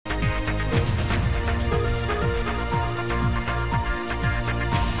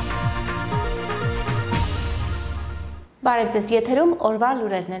Բարև ձեզ, եթերում օրվա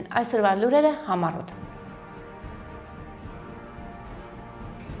լուրերն են, այսօրվա լուրերը համառոտ։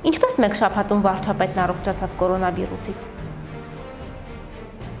 Ինչպես մեկ շաբաթում վարչապետն առողջացավ կորոնավիրուսից։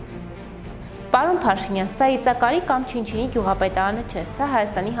 Պարոն Փաշինյան, սա Իծակարի կամ Չինչինի գյուղապետարանը չէ, սա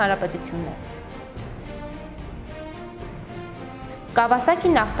Հայաստանի Հանրապետությունն է։ Կավասակի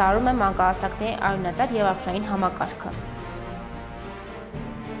նախտարում է մանկահասակների արյունատար և ապշային համակարգը։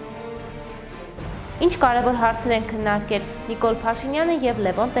 Ինչ կարևոր հարցեր են քննարկել Նիկոլ Փաշինյանը և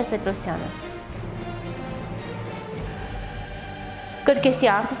Լևոն Տեր-Պետրոսյանը։ Կրկեսի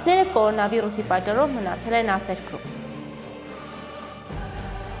արտիստները կորոնավիրուսի պատճառով մնացել են արտերկրում։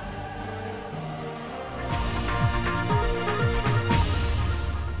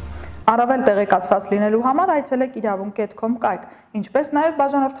 Առավել տեղեկացված լինելու համար այցելեք իրավունք.com կայք, ինչպես նաև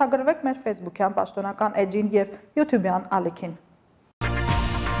բաժանորդագրվեք մեր Facebook-յան պաշտոնական էջին և YouTube-յան ալիքին։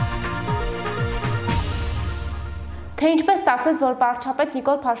 Թե ինչպես ստացվեց, որ վարչապետ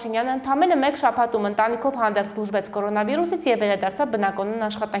Նիկոլ Փաշինյանը ընդամենը մեկ շաբաթում ընտանիքով հանդերձ բուժվեց կորոնավիրուսից և վերադարձավ բնականոն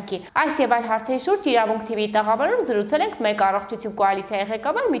աշխատանքի։ Այս եւ այլ հարցերի շուրջ Իրավունք TV-ի տաղավարում զրուցել ենք մեկ առողջություն կոալիցիայի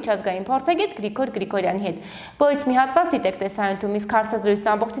ղեկավար միջազգային փորձագետ Գրիգոր Գրիգորյանի հետ։ Բոյից մի հատված դիտեք տեսահայտում, իսկ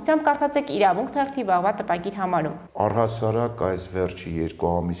հարցազրույցն ամբողջությամբ կարդացեք Իրավունք թերթի վաղվա տպագիր համարում։ Առհասարակ այս վերջի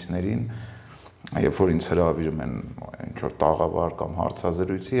 2 ամիսներին, երբ որ ինձ հրավիրում են ինչ-որ տաղավար կամ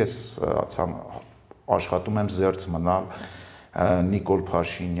հարցազրույցի, ես աշխատում եմ զերծ մնալ Նիկոլ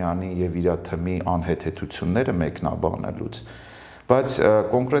Փաշինյանի եւ իր թիմի անհեթեթությունները մեկնաբանելուց, բայց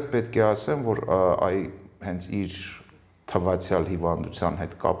կոնկրետ պետք է ասեմ, որ հենց իր թվացial հիվանդության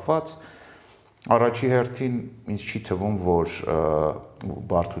հետ կապված առաջի հերթին ինձ չի թվում, որ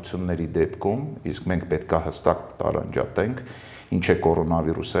բարդությունների դեպքում, իսկ մենք պետք է հստակ տարանջատենք, ինչ է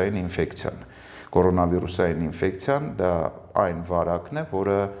կորոնավիրուսային ինֆեկցիան։ Կորոնավիրուսային ինֆեկցիան դա այն վարակն է,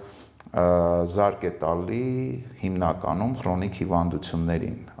 որը զարկ է տալի հիմնականում քրոնիկ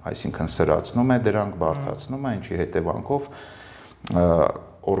հիվանդություններին, այսինքն սրացնում է դրանք, բարդացնում է, ինչի հետևանքով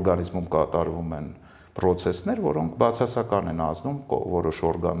օրգանիզմում կատարվում են պրոցեսներ, որոնք բացասական են ազդում որոշ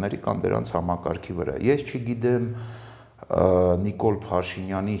օրգանների կամ դրանց համակարգի վրա։ Ես չգիտեմ Նիկոլ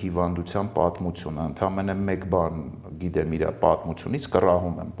Փաշինյանի հիվանդության պատմությունը, ընդամենը մեկ բան գիտեմ իր պատմությունից,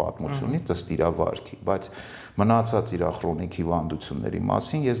 կռահում եմ պատմությունից ըստ իր վարքի, բայց մնացած իր քրոնիկ հիվանդությունների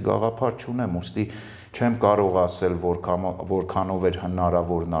մասին ես գաղափար չունեմ, ուստի չեմ կարող ասել, որքանով էր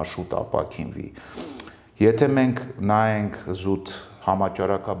հնարավոր նա շուտ ապաքինվի։ Եթե մենք նայենք զուտ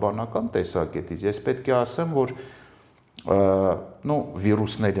համաճարակաբանական տեսակետից, ես պետք է ասեմ, որ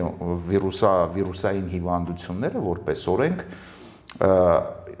վիրուսային հիվանդությունները որպես օրենք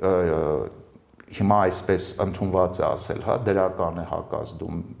հիմա այսպես ընդունված է ասել, հա, դրական է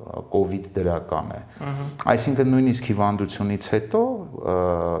հակազդում, կովիդ դրական է։ Այսինքն նույնիսկ հիվանդությունից հետո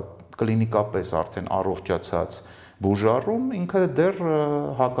կլինիկապես արդեն առողջացած բուժառուն ինքը դեռ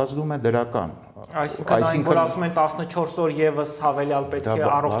հակազդում է դրական։ Այսինքն այն, որ ասում են 14 օր եւս հավելյալ պետք է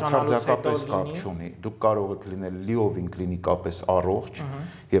առողջանալուց հետո լինի։ Դուք կարող եք լինել լիովին կլինիկապես առողջ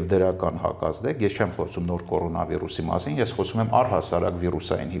եւ դրական հակազդեք։ Ես չեմ խոսում նոր կորոնավիրուսի մասին, ես խոսում եմ առհասարակ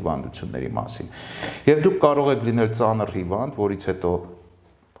վիրուսային հիվանդությունների մասին։ Եվ դուք կարող եք լինել ծանր հիվանդ, որից հետո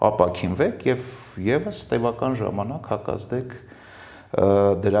ապաքինվեք եւ եւս տևական ժամանակ հակազդեք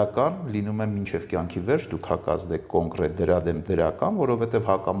դրական, լինում է մինչև կյանքի վերջ դուք հակազդեք կոնկրետ դրադեմ դրական, որովհետև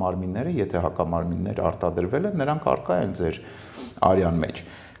հակամարմինները, եթե հակամարմիններ արտադրվել են, նրանք առկա են ձեր արյան մեջ։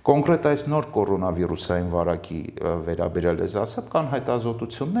 Կոնկրետ այս նոր կորոնավիրուսային վարակի վերաբերյալ ես ասեմ, կան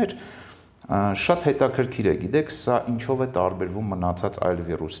հետազոտություններ, շատ հետաքրքիր է, գիտեք, սա ինչով է տարբերվում մնացած այլ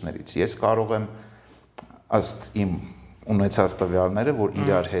վիրուսներից։ Ես կարող եմ ըստ իմ ունեցած տվյալները, որ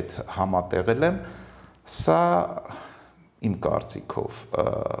իրար հետ համատեղել եմ, սա իմ կարծիքով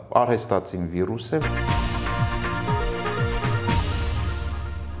արհեստածին վիրուս է։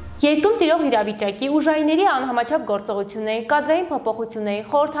 Երկրում տիրող իրավիճակի, ուժայինների անհամաչափ գործողությունների, կադրային փոփոխությունների,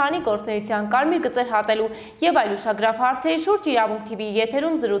 խորհրդարանի գործունեության, կարմիր գծեր հատելու եւ այլ ուշագրավ հարցերի շուրջ Իրավունք TV-ի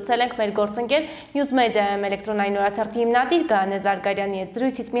եթերում զրուցել ենք մեր գործընկեր Newsmedia-ում էլեկտրոնային օրաթերթի հիմնադիր Գայանե Զարգարյանի հետ։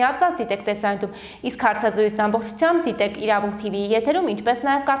 Զրույցից մի հատված դիտեք տեսահայտում, իսկ հարցազրույցն ամբողջությամբ դիտեք Իրավունք TV-ի եթերում, ինչպես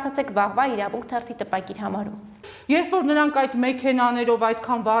նաև կարդացեք վաղվա Իրավունք թերթի տպագիր համարում։ Երբ որ նրանք այդ մեքենաներով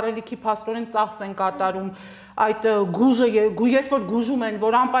այդքան վառելիքի փաստորեն ծախս են կատարում, այդ գուժը, երբ որ գուժում են,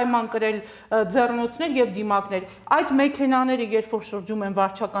 որ անպայման կրել ձեռնոցներ եւ դիմակներ, այդ մեքենաները երբ որ շրջում են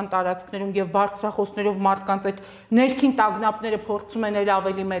վարչական տարածքներում եւ բարձրախոսներով մարդկանց այդ ներքին տագնապները փորձում են ել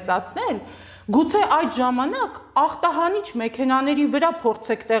ավելի մեծացնել, գուցե այդ ժամանակ ախտահանիչ մեքենաների վրա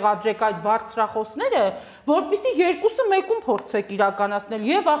փորձեք տեղադրեք այդ բարձրախոսները, որպեսզի երկուսը մեկում փորձեք իրականացնել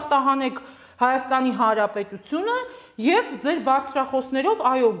եւ ախտահանեք Հայաստանի Հանրապետությունը եւ ձեր բարձրախոսներով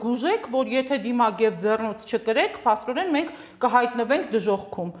այո գուժեք, որ եթե դիմակ եւ ձեռնոց չկրեք, փաստորեն մենք կհայտնվենք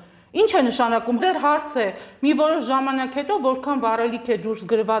դժոխքում։ Ինչ է նշանակում, դեռ հարց է, մի որոշ ժամանակ հետո որքան վառելիք է դուրս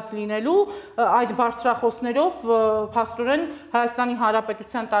գրված լինելու այդ բարձրախոսներով փաստորեն Հայաստանի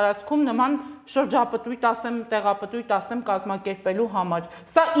Հանրապետության տարածքում նման շրջապտույտ, ասեմ, տեղապտույտ, ասեմ, կազմակերպելու համար։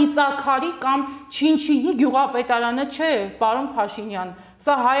 Սա իծակարի կամ Չինչինի գյուղապետարանը չէ, պարոն Փաշինյան։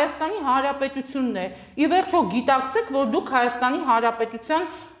 Սա Հայաստանի Հանրապետությունն է։ Ի վերջո գիտակցեք, որ դուք Հայաստանի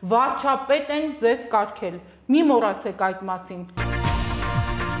Հանրապետության վարչապետ են ձեզ կարգել։ Մի մոռացեք այդ մասին։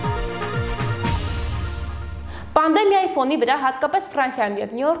 Պանդեմիայի ֆոնի վրա հատկապես Ֆրանսիայում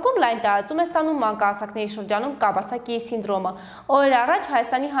եւ Նյու Յորքում լայն տարածում է ստանում մանկահասակների շրջանում Կավասակիի սինդրոմը։ Օրեր առաջ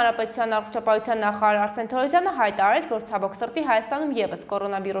Հայաստանի Հանրապետության առողջապահության նախարար Արսեն Թորոսյանը հայտարարեց, որ ցավոք սրտի Հայաստանում եւս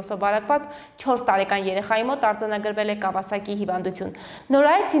կորոնավիրուսով վարակված 4 տարեկան երեխայի մոտ արձանագրվել է Կավասակիի հիվանդություն։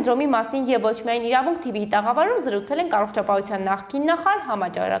 Նորայից սինդրոմի մասին եւ ոչ միայն իրավունք TV-ի տաղավարում զրուցել են առողջապահության նախկին նախարար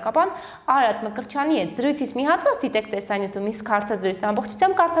համաճարակաբան Արադ Մկրտչյանի հետ։ Զրույցից մի հատված դիտեք տեսանյութում, իսկ հարցը զրույցն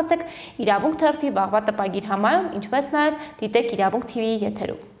ամբողջությամբ կարդացեք իրավունք թերթի վաղվա տպագիր համարում, ինչպես նաև դիտեք իրավունք TV-ի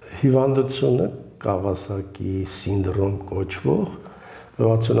եթերում։ Հիվանդությունը Կավասակի սինդրոմ կոչվող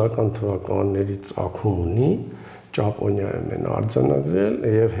 60-ական թվականներից ակում ունի, Ճապոնիայում են արձանագրել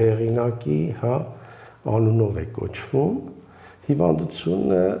եւ հեղինակի անունով է կոչվում։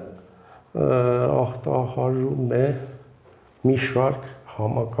 Հիվանդությունը ախտահարում է մի շարք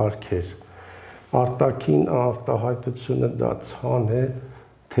համակարգեր։ Արտաքին արտահայտությունը դա ցան է,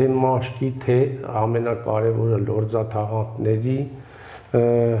 թե մաշկի, թե ամենակարևորը լորձաթաղանթների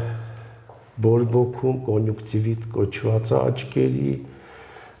բորբոքում կոնյունկտիվիտ կոչված աչքերի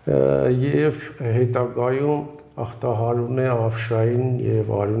եւ հետագայում ախտահարում է ավշային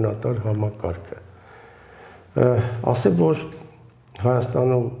եւ արյունատար համակարգը։ Ասեմ, որ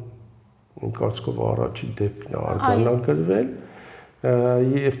Հայաստանում իմ կարծիքով առաջին դեպքն է արձանագրվել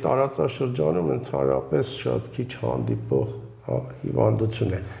եւ տարածաշրջանում ընդհանրապես շատ քիչ հանդիպող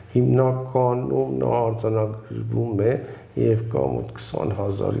հիվանդություն է։ Հիմնականում նա արձանագրվում է եւ կա մոտ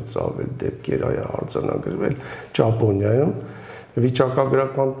 20,000-ից ավել դեպքեր արձանագրվել Ճապոնիայում։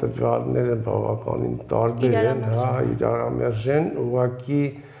 Վիճակագրական տվյալները բավականին տարբեր են, իրարամերժ են, ուղղակի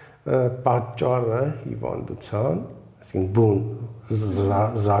պատճառը հիվանդության, այսինքն բուն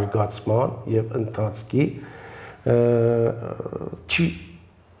զարգացման եւ ընթացքի չի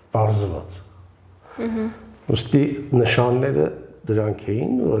բարձված։ Ոստի նշանները դրանք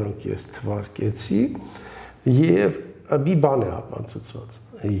էին, որոնք ես թվարկեցի, եւ մի բան է ապացուցված։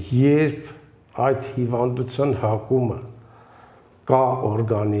 Երբ այդ հիվանդության հակումը կա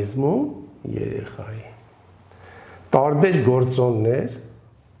օրգանիզմում երեխայի, տարբեր գործոններ,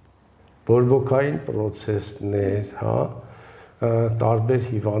 բորբոքային պրոցեսներ, տարբեր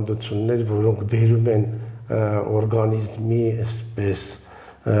հիվանդություններ, որոնք բերում են օրգանիզմի այսպես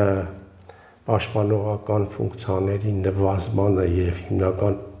պաշտպանողական ֆունկցիաների նվազմանը եւ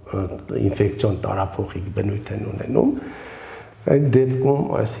հիմնական ինֆեկցիոն տարափոխիկ բնույթ են ունենում, այդ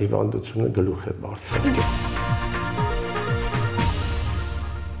դեպքում այս հիվանդությունը գլուխ է բարձրացնում։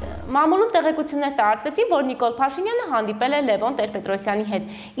 Մամուլում տեղեկություններ տարածվեցին, որ Նիկոլ Փաշինյանը հանդիպել է Լևոն Տեր-Պետրոսյանի հետ։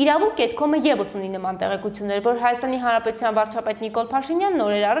 Իրավունք կետկոմը եւս ունի նման տեղեկություններ, որ Հայաստանի Հանրապետության վարչապետ Նիկոլ Փաշինյանն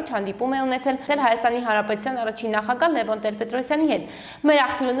օրեր առաջ հանդիպում է ունեցել Հայաստանի Հանրապետության առաջին նախագահ Լևոն Տեր-Պետրոսյանի հետ։ Մեր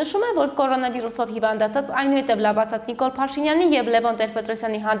աղբյուրը նշում է, որ կորոնավիրուսով հիվանդացած այնուհետև լավացած Նիկոլ Փաշինյանի եւ Լևոն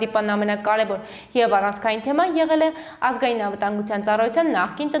Տեր-Պետրոսյանի հանդիպան ամենակարևոր եւ առանցքային թեման եղել է ազգային անվտանգության ծառայության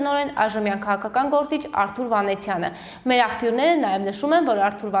նախկին տնօրեն այժմյան քաղաքական գործիչ Արթուր Վանեցյանը։ Մեր աղբյուրները նաեւ նշում են, որ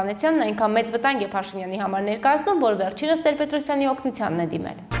Արթուր Վանեցյանն այնքան մեծ վտանգ է Փաշինյանի համար ներկայացնում, որ վերջինս Տեր-Պետրոսյանի օգնությանն է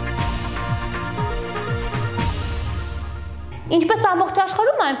դիմել։ Ինչպես ամբողջ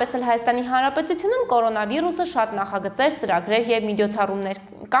աշխարհում, այնպես էլ Հայաստանի Հանրապետությունում կորոնավիրուսը շատ նախագծեր, ծրագրեր եւ միջոցառումներ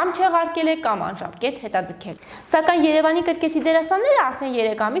կամ չեղարկել է, կամ անժամկետ հետաձգել։ Սակայն Երևանի կրկեսի դերասանները արդեն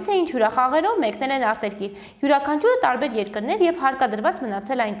 3 ամիս է ինչ հյուրախաղերով մեկնել են արտերկիր։ Յուրաքանչյուրը տարբեր երկրներ եւ հարկադրված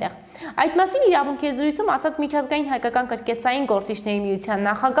մնացել այնտեղ։ Այդ մասին իրավունքի զրույցում ասաց միջազգային հայկական կրկեսային գործիչների միության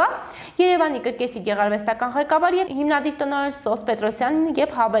նախագահ, Երևանի կրկեսի գեղարվեստական ղեկավար եւ հիմնադիր տնօրեն Սոս Պետրոսյանն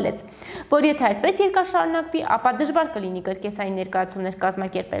եւ հավելեց, որ եթե այսպես երկար շարունակվի, ապա դժվար կլինի կրկեսային ներկայացումներ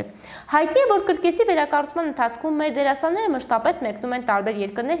կազմակերպել։ Հայտնի է, որ կրկեսի վերակառուցման ընթացքում մեր դերասանները մշտապես մեկնում են տարբեր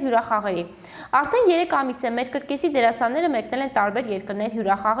երկրներ հյուրախաղերի։ Արդեն 3 ամիս է մեր կրկեսի դերասանները մեկնել են տարբեր երկրներ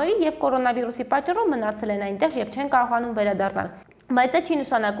հյուրախաղերի եւ կորոնավիրուսի պատճառով մնացել են այնտեղ եւ չեն կարողանում վերադառնալ։ Բայց դա չի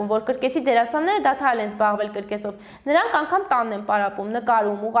նշանակում, որ կրկեսի դերասանները դադարել են զբաղվել կրկեսով։ Նրանք անգամ տանն են պարապում,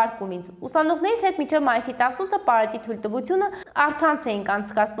 նկարում, ուղարկում ինձ։ Ուսանողներից հետ մինչև մայիսի 18-ը պարետի թույլտվությունը առցանց էինք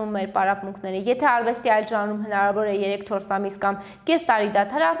անցկացնում մեր պարապմունքները։ Եթե արվեստի այլ ժանրում հնարավոր է 3-4 ամիս կամ կես տարի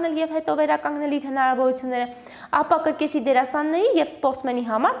դադար առնել եւ հետո վերականգնել իր հնարավորությունները, ապա կրկեսի դերասանների եւ սպորտսմենի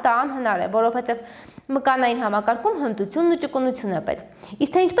համար դա անհնար է, որովհետեւ մկանային համակարգում հմտությունն ու ճկունություն է պետք։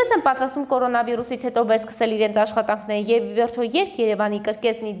 Իսկ թե ինչպես են պատրաստում կորոնավիրուսից հետո վերսկսել իրենց աշխատանքները եւ ի վերջո երբ Երևանի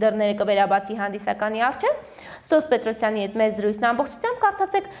կրկեսն իր դռները կվերաբացի հանդիսականի առջեւ, Սոս Պետրոսյանի հետ մեր զրույցն ամբողջությամբ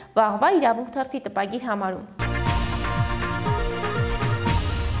կարդացեք վաղվա իրավունք թերթի տպագիր համարում։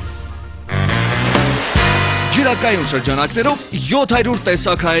 Ջրակայուն շրջանակներով 700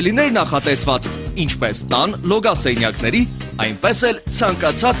 տեսակ հայելիներ նախատեսված, ինչպես տան լոգասենյակների, այնպես էլ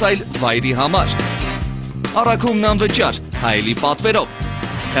ցանկացած այլ վայրի համար։ Առաքումն անվճար, հայելի պատվերով։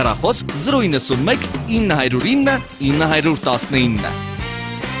 Հեռախոս 091 909 919։